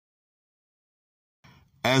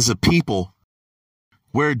As a people,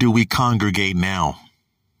 where do we congregate now?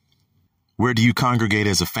 Where do you congregate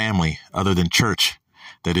as a family other than church?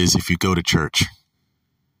 That is, if you go to church.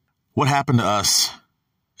 What happened to us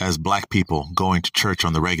as Black people going to church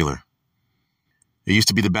on the regular? It used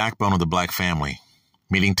to be the backbone of the Black family.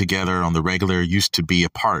 Meeting together on the regular used to be a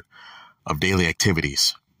part of daily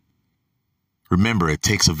activities. Remember, it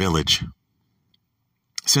takes a village.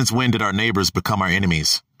 Since when did our neighbors become our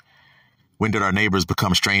enemies? When did our neighbors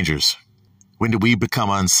become strangers? When did we become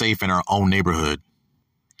unsafe in our own neighborhood?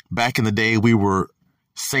 Back in the day, we were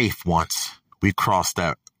safe once we crossed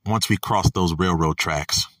those railroad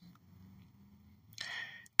tracks.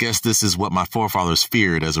 Guess this is what my forefathers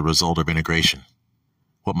feared as a result of integration.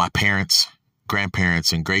 What my parents,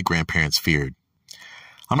 grandparents, and great-grandparents feared.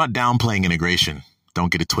 I'm not downplaying integration.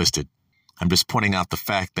 Don't get it twisted. I'm just pointing out the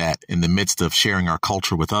fact that in the midst of sharing our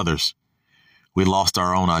culture with others, we lost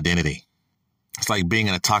our own identity. It's like being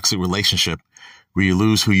in a toxic relationship where you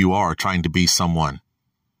lose who you are trying to be someone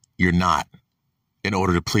you're not in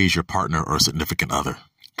order to please your partner or significant other.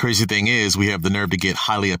 Crazy thing is, we have the nerve to get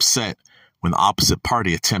highly upset when the opposite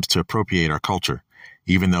party attempts to appropriate our culture,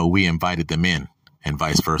 even though we invited them in, and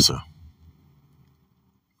vice versa.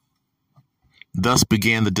 Thus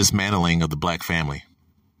began the dismantling of the Black family.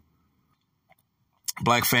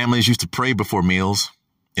 Black families used to pray before meals,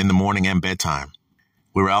 in the morning and bedtime.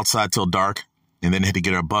 We were outside till dark, and then had to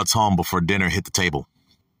get our butts home before dinner hit the table.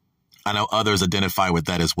 I know others identify with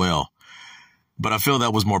that as well, but I feel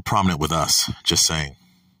that was more prominent with us, just saying.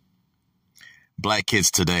 Black kids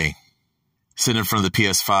today sit in front of the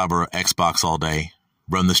PS5 or Xbox all day,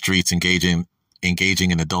 run the streets engaging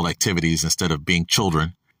in adult activities instead of being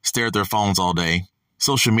children, stare at their phones all day.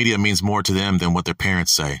 Social media means more to them than what their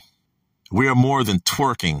parents say. We are more than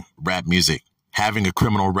twerking rap music, having a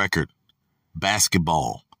criminal record,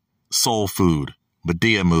 basketball, soul food,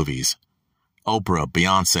 Madea movies, Oprah,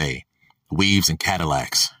 Beyonce, weaves and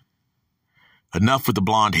Cadillacs. Enough with the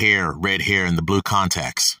blonde hair, red hair, and the blue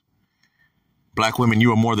contacts. Black women,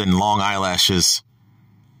 you are more than long eyelashes,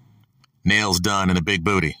 nails done, and a big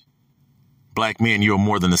booty. Black men, you are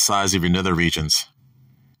more than the size of your nether regions.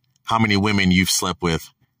 How many women you've slept with,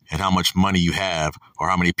 and how much money you have, or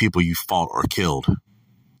how many people you fought or killed.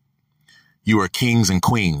 You are kings and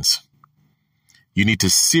queens. You need to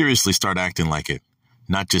seriously start acting like it,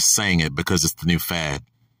 not just saying it because it's the new fad.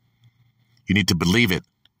 You need to believe it,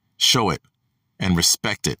 show it, and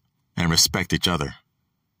respect each other.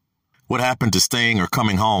 What happened to staying or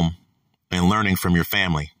coming home and learning from your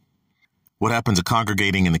family? What happened to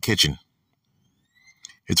congregating in the kitchen?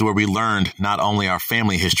 It's where we learned not only our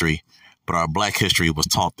family history, but our Black history was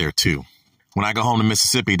taught there too. When I go home to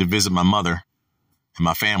Mississippi to visit my mother and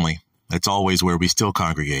my family, that's always where we still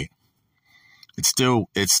congregate. It's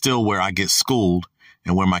still where I get schooled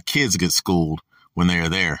and where my kids get schooled when they are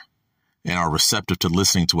there and are receptive to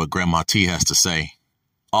listening to what Grandma T has to say.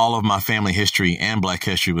 All of my family history and Black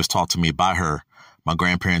history was taught to me by her, my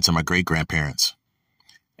grandparents, and my great-grandparents.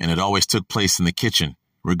 And it always took place in the kitchen,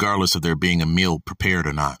 regardless of there being a meal prepared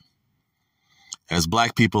or not. As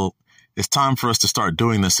Black people, it's time for us to start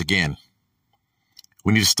doing this again.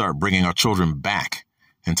 We need to start bringing our children back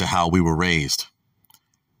into how we were raised.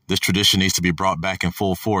 This tradition needs to be brought back in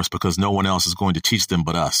full force because no one else is going to teach them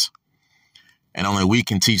but us. And only we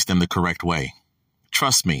can teach them the correct way.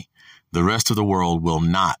 Trust me, the rest of the world will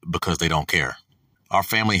not because they don't care. Our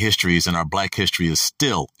family histories and our Black history is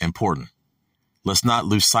still important. Let's not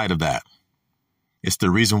lose sight of that. It's the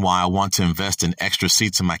reason why I want to invest in extra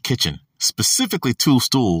seats in my kitchen, specifically 2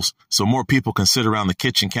 stools, so more people can sit around the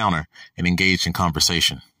kitchen counter and engage in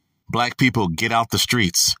conversation. Black people, get out the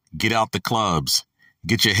streets, get out the clubs,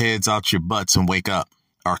 get your heads out your butts and wake up.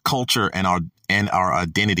 Our culture and our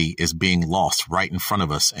identity is being lost right in front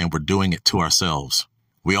of us, and we're doing it to ourselves.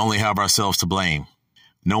 We only have ourselves to blame.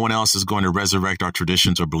 No one else is going to resurrect our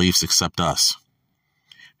traditions or beliefs except us.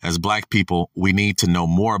 As Black people, we need to know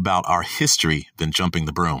more about our history than jumping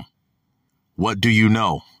the broom. What do you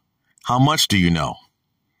know? How much do you know?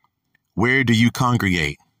 Where do you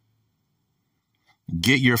congregate?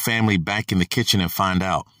 Get your family back in the kitchen and find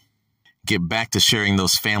out. Get back to sharing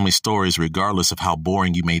those family stories regardless of how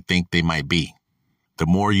boring you may think they might be. The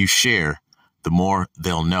more you share, the more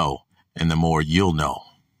they'll know, and the more you'll know.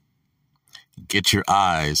 Get your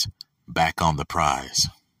eyes back on the prize.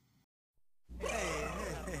 Hey,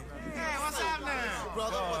 what's up now?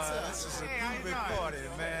 Brother, what's up? This is a groovy party,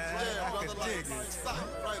 man. Yeah, I can dig it.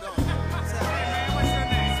 Right on. Hey, man, what's your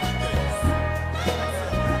name?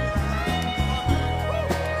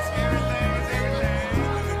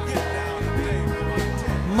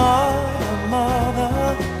 Mother,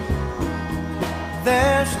 mother,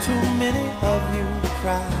 there There's too many of you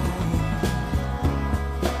crying.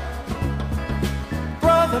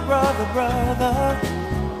 Brother, brother, brother,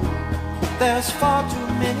 there's far too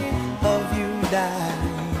many of you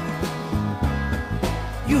dying.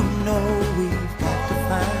 You know we've got to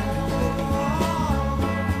find a way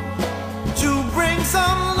to bring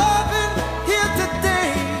some loving here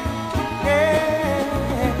today.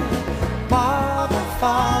 Yeah. Father,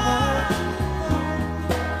 Father,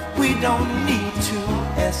 we don't need to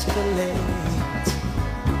escalate.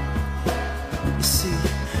 You see,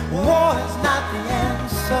 war is not the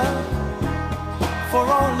answer, for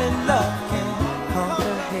only love can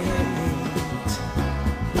conquer hate.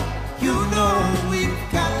 You know we've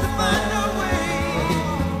got to find a way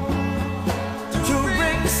to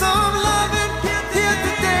bring some loving here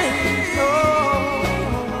today. Oh,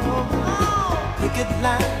 picket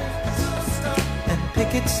lines and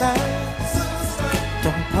picket signs,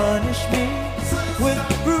 don't punish me with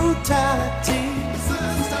brutality.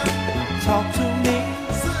 Talk to me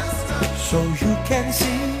so you can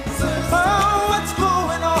see, oh, what's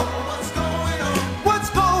going on, what's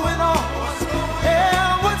going on,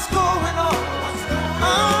 yeah, what's going on,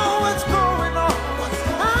 oh, what's going on,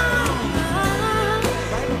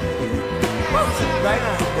 right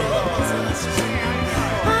on.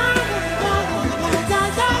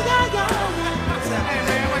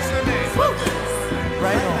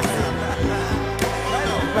 Right on.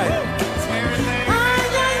 Right on.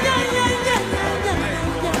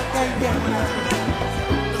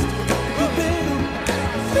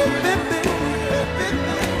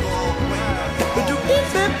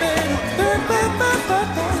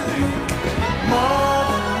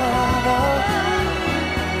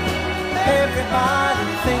 Everybody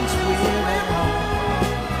thinks we're at home.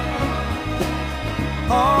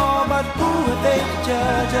 Oh, but who are they to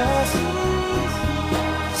judge us?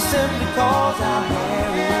 Simply cause our hair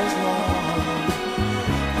is long.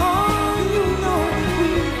 Oh, you know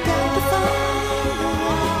we've got to find a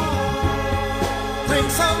way. Bring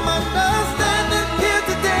some understanding here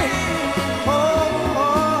today. Oh,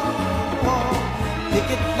 oh, oh.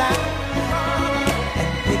 Picket line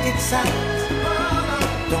and picket signs,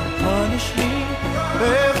 don't punish me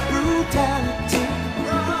with brutality.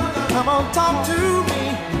 Come on, talk to me.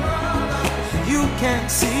 You can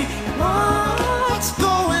see what's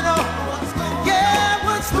going on. Yeah,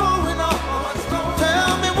 what's going on?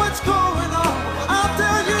 Tell me what's going on. I'll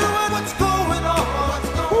tell you what's going on.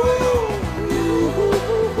 Ooh.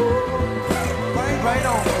 Right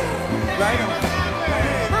on. Right on.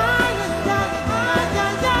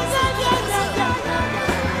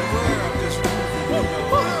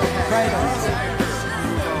 Right on.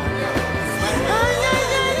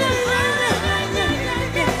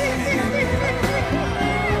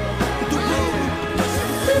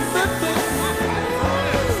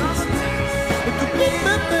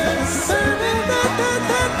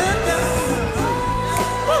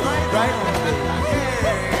 Right on.